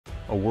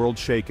a world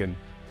shaken,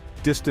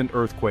 distant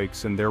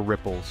earthquakes and their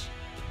ripples.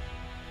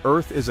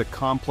 Earth is a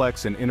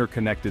complex and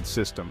interconnected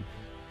system.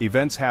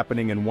 Events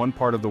happening in one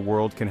part of the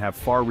world can have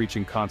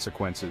far-reaching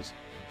consequences.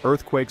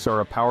 Earthquakes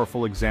are a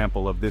powerful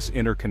example of this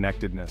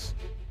interconnectedness.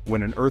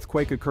 When an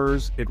earthquake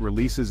occurs, it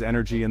releases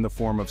energy in the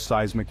form of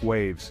seismic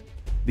waves.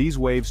 These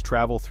waves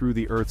travel through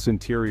the Earth's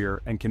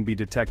interior and can be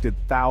detected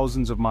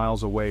thousands of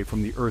miles away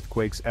from the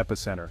earthquake's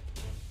epicenter.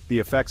 The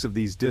effects of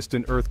these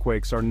distant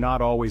earthquakes are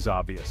not always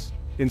obvious.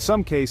 In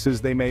some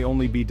cases, they may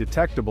only be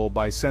detectable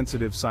by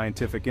sensitive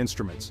scientific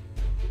instruments.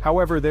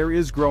 However, there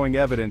is growing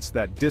evidence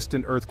that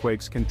distant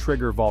earthquakes can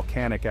trigger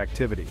volcanic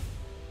activity.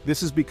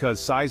 This is because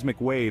seismic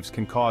waves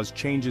can cause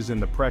changes in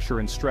the pressure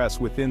and stress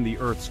within the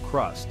Earth's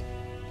crust.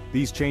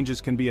 These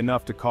changes can be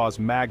enough to cause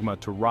magma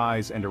to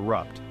rise and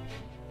erupt.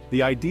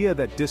 The idea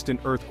that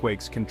distant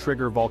earthquakes can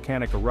trigger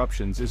volcanic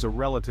eruptions is a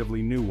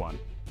relatively new one.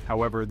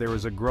 However, there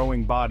is a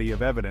growing body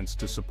of evidence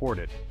to support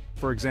it.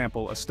 For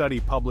example, a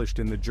study published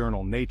in the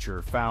journal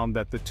Nature found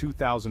that the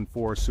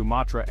 2004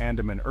 Sumatra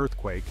Andaman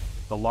earthquake,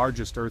 the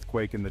largest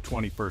earthquake in the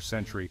 21st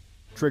century,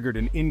 triggered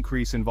an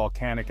increase in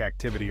volcanic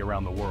activity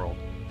around the world.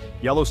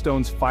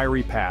 Yellowstone's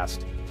fiery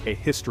past, a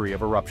history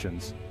of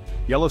eruptions.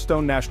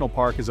 Yellowstone National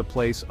Park is a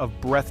place of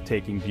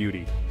breathtaking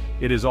beauty.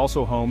 It is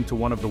also home to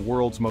one of the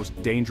world's most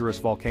dangerous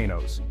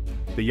volcanoes.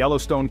 The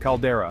Yellowstone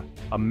Caldera,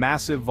 a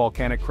massive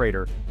volcanic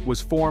crater, was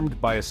formed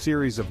by a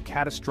series of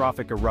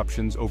catastrophic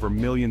eruptions over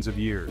millions of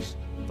years.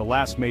 The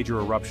last major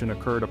eruption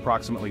occurred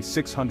approximately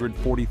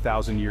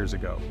 640,000 years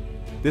ago.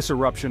 This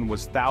eruption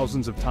was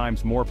thousands of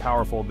times more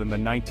powerful than the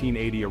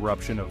 1980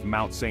 eruption of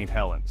Mount St.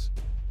 Helens.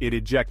 It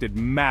ejected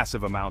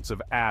massive amounts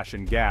of ash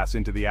and gas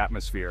into the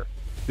atmosphere.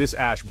 This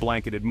ash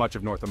blanketed much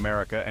of North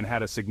America and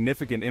had a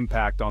significant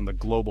impact on the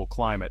global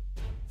climate.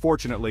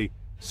 Fortunately,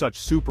 such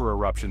super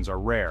eruptions are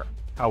rare.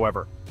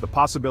 However, the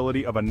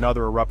possibility of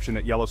another eruption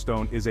at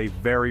Yellowstone is a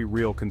very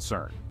real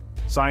concern.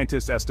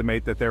 Scientists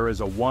estimate that there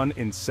is a 1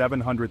 in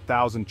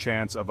 700,000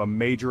 chance of a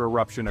major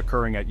eruption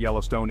occurring at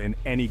Yellowstone in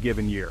any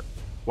given year.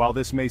 While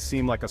this may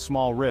seem like a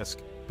small risk,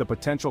 the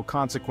potential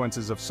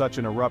consequences of such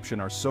an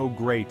eruption are so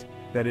great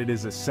that it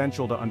is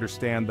essential to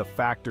understand the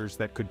factors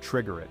that could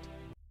trigger it.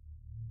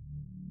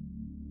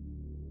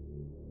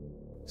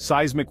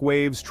 Seismic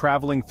waves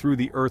traveling through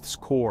the Earth's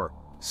core.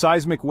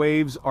 Seismic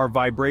waves are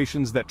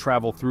vibrations that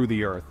travel through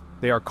the Earth.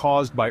 They are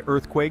caused by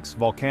earthquakes,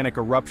 volcanic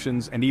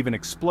eruptions, and even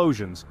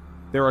explosions.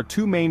 There are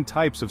two main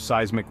types of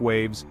seismic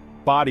waves: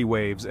 body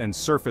waves and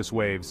surface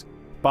waves.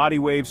 Body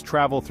waves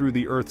travel through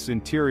the Earth's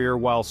interior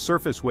while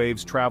surface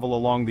waves travel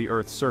along the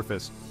Earth's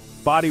surface.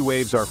 Body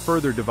waves are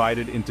further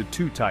divided into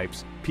two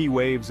types: P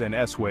waves and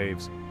S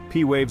waves.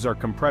 P waves are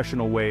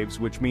compressional waves,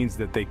 which means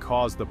that they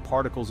cause the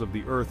particles of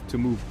the Earth to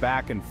move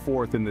back and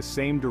forth in the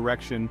same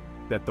direction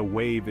that the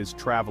wave is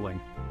traveling.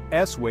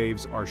 S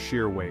waves are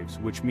shear waves,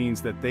 which means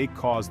that they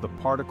cause the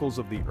particles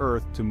of the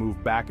Earth to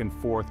move back and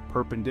forth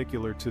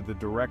perpendicular to the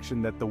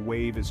direction that the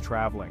wave is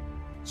traveling.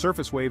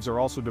 Surface waves are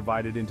also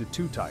divided into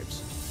two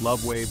types: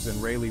 love waves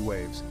and Rayleigh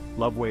waves.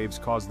 Love waves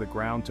cause the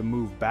ground to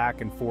move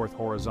back and forth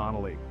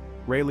horizontally.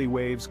 Rayleigh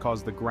waves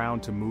cause the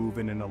ground to move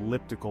in an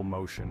elliptical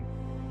motion.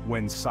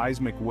 When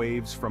seismic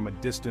waves from a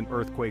distant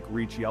earthquake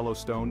reach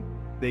Yellowstone,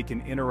 they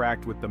can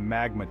interact with the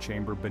magma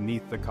chamber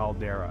beneath the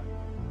caldera.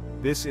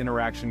 This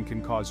interaction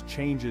can cause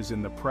changes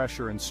in the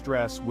pressure and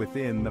stress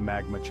within the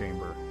magma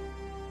chamber,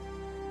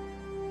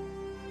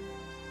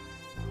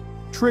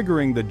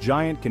 triggering the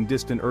giant and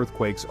distant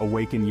earthquakes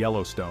awaken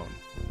Yellowstone.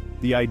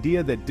 The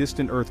idea that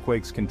distant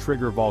earthquakes can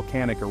trigger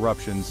volcanic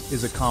eruptions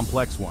is a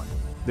complex one.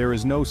 There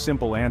is no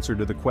simple answer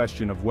to the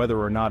question of whether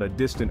or not a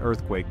distant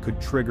earthquake could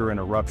trigger an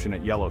eruption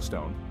at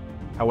Yellowstone.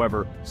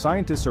 However,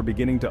 scientists are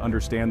beginning to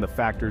understand the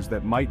factors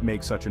that might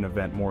make such an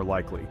event more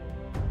likely.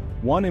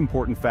 One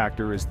important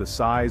factor is the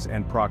size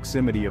and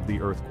proximity of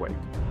the earthquake.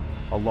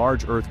 A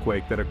large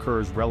earthquake that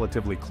occurs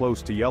relatively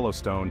close to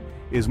Yellowstone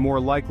is more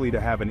likely to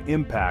have an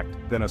impact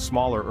than a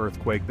smaller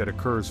earthquake that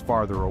occurs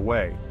farther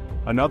away.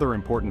 Another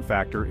important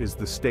factor is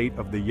the state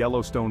of the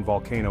Yellowstone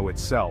volcano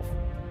itself.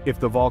 If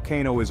the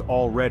volcano is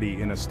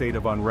already in a state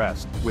of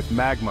unrest, with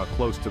magma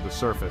close to the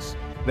surface,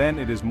 then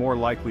it is more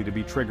likely to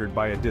be triggered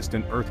by a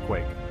distant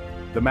earthquake.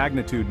 The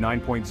magnitude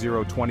 9.0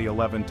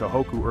 2011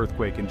 Tohoku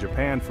earthquake in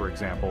Japan, for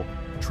example,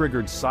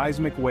 triggered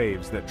seismic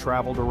waves that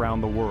traveled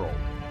around the world.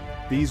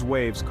 These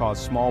waves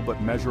caused small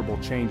but measurable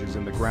changes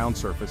in the ground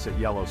surface at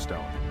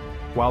Yellowstone.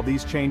 While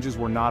these changes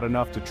were not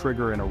enough to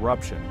trigger an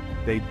eruption,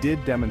 they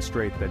did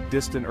demonstrate that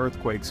distant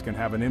earthquakes can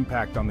have an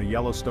impact on the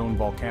Yellowstone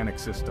volcanic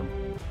system.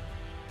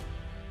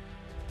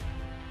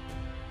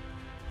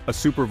 A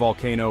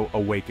supervolcano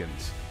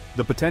awakens.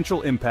 The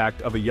potential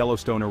impact of a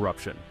Yellowstone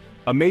eruption.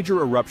 A major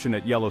eruption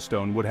at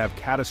Yellowstone would have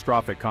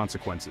catastrophic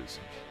consequences.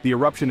 The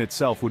eruption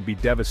itself would be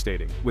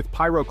devastating, with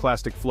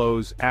pyroclastic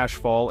flows,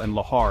 ashfall, and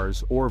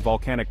lahars, or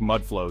volcanic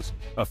mudflows,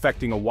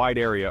 affecting a wide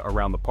area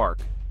around the park.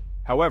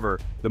 However,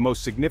 the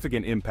most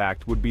significant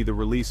impact would be the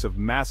release of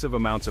massive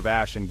amounts of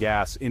ash and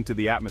gas into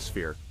the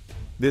atmosphere.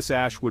 This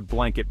ash would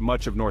blanket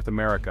much of North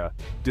America,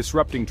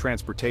 disrupting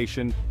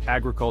transportation,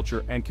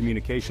 agriculture, and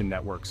communication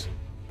networks.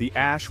 The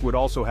ash would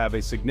also have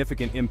a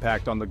significant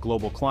impact on the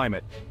global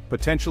climate,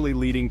 potentially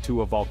leading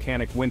to a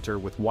volcanic winter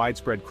with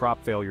widespread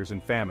crop failures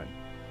and famine.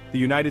 The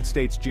United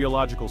States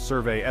Geological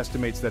Survey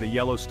estimates that a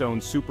Yellowstone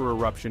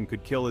supereruption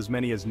could kill as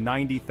many as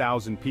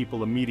 90,000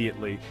 people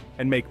immediately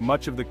and make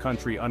much of the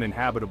country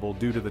uninhabitable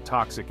due to the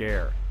toxic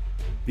air.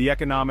 The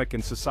economic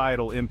and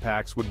societal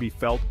impacts would be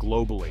felt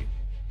globally.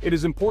 It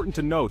is important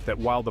to note that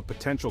while the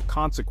potential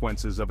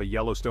consequences of a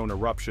Yellowstone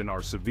eruption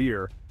are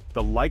severe,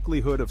 the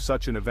likelihood of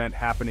such an event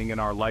happening in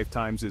our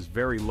lifetimes is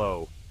very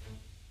low.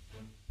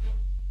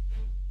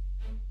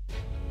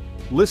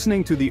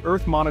 Listening to the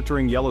Earth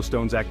monitoring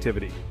Yellowstone's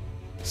activity.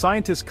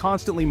 Scientists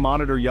constantly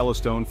monitor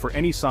Yellowstone for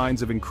any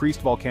signs of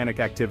increased volcanic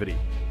activity.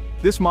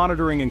 This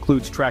monitoring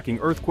includes tracking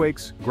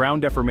earthquakes,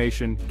 ground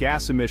deformation,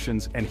 gas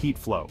emissions, and heat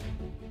flow.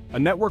 A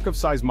network of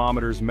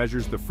seismometers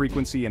measures the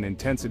frequency and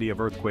intensity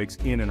of earthquakes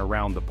in and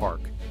around the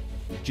park.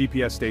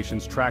 GPS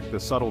stations track the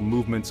subtle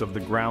movements of the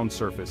ground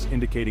surface,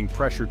 indicating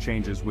pressure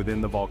changes within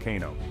the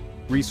volcano.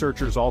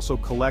 Researchers also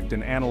collect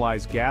and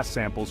analyze gas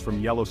samples from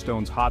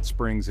Yellowstone's hot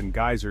springs and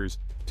geysers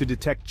to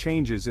detect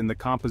changes in the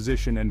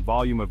composition and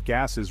volume of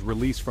gases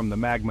released from the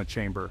magma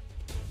chamber.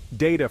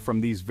 Data from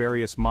these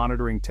various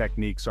monitoring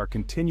techniques are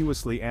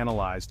continuously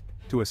analyzed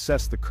to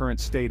assess the current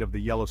state of the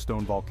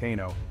Yellowstone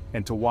volcano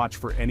and to watch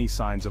for any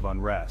signs of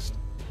unrest.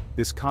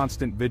 This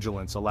constant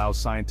vigilance allows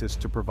scientists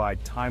to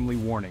provide timely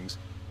warnings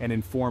and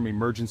inform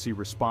emergency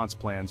response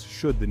plans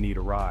should the need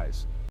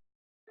arise.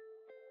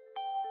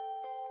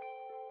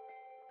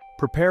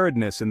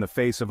 Preparedness in the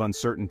face of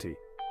uncertainty.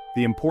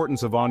 The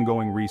importance of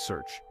ongoing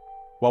research.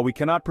 While we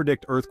cannot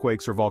predict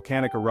earthquakes or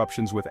volcanic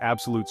eruptions with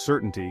absolute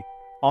certainty,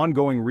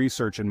 ongoing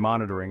research and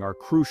monitoring are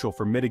crucial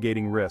for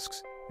mitigating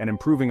risks and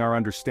improving our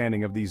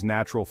understanding of these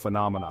natural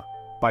phenomena.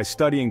 By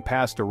studying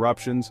past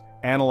eruptions,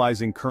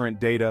 analyzing current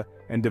data,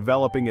 and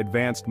developing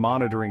advanced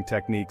monitoring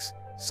techniques,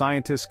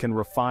 scientists can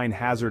refine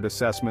hazard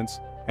assessments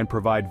and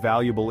provide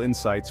valuable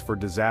insights for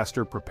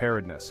disaster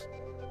preparedness.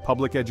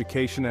 Public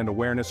education and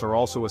awareness are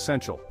also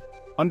essential.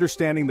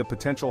 Understanding the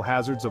potential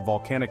hazards of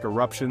volcanic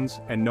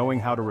eruptions and knowing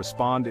how to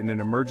respond in an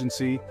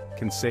emergency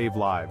can save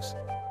lives.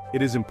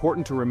 It is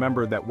important to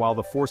remember that while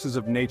the forces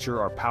of nature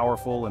are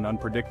powerful and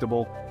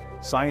unpredictable,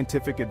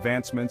 scientific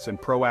advancements and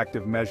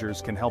proactive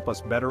measures can help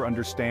us better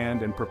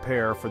understand and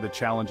prepare for the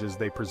challenges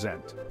they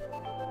present.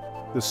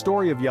 The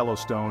story of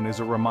Yellowstone is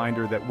a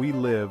reminder that we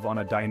live on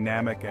a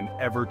dynamic and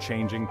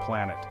ever-changing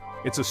planet.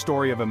 It's a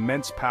story of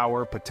immense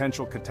power,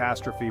 potential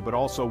catastrophe, but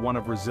also one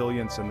of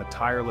resilience and the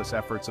tireless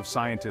efforts of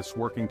scientists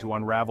working to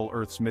unravel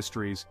Earth's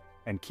mysteries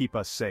and keep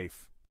us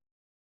safe.